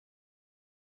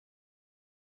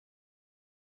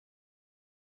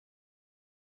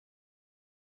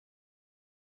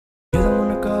You're the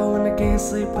one I call when I can't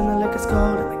sleep, when the liquor's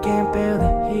cold and I can't feel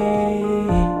the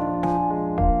heat.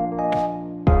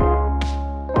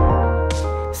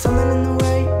 Something in the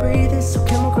way you breathe is so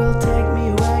chemical, take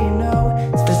me away, you know.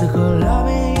 It's physical,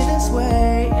 loving you this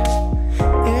way.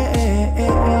 I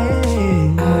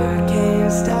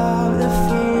can't stop the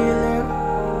feeling.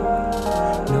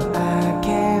 No, I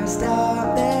can't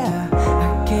stop there.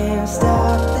 I can't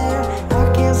stop there.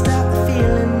 I can't stop the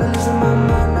feeling. I'm losing my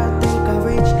mind, I think I've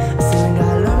reached a ceiling.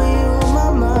 Got loving you on my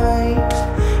mind.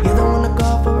 You're the one I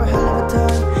call for a hell of a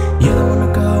time. You're the one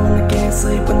I call when I can't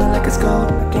sleep, when the liquor's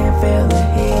cold and I can't feel the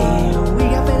heat. We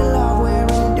got fatal love, where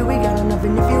and do we got enough?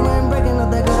 And if you ain't breaking up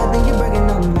that good, I think you're breaking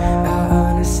up.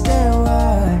 I understand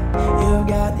why you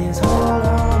got this hold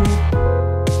on me.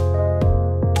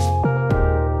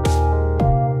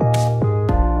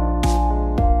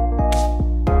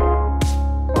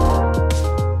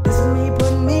 This is me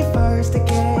putting me first. I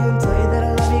can't tell you that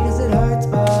I love you cause it hurts,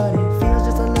 but it feels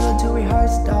just a little too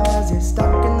rehearsed. Does it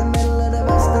stuck in the middle of the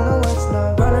best and the worst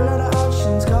love? Running out of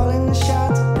options, calling the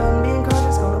shots. Done being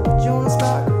cautious, gonna put you on the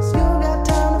spot. Cause you got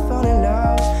time to fall in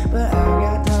love, but I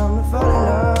got time to fall in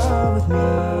love with me.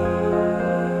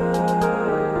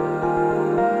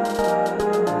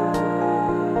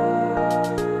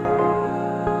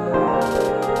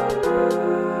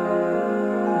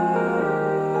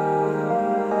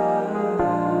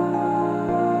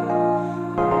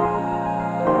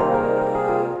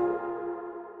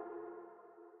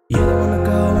 You're the one I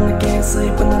call when I can't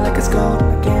sleep, when the liquor's cold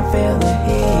and I can't feel the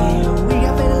heat. We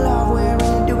got fatal love, where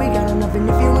and do we got enough? And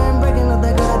if you ain't breaking up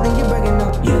that good, I think you're breaking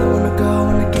up. You're the one I call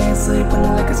when I can't sleep, when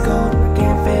the liquor's cold and I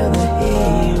can't feel the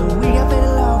heat. We got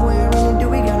fatal love, where and do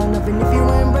we got enough? And if you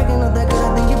ain't breaking up that good,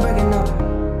 I think you're breaking up.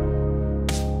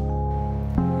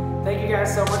 Thank you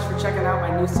guys so much for checking out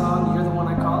my new song, You're the One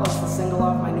I Call. It's the single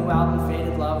off my new album,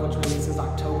 Faded Love, which releases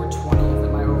October 20th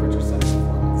at my Overture Center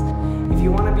performance. If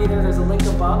you want to be there, there's a link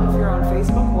above if you're on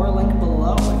Facebook, or a link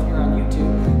below if you're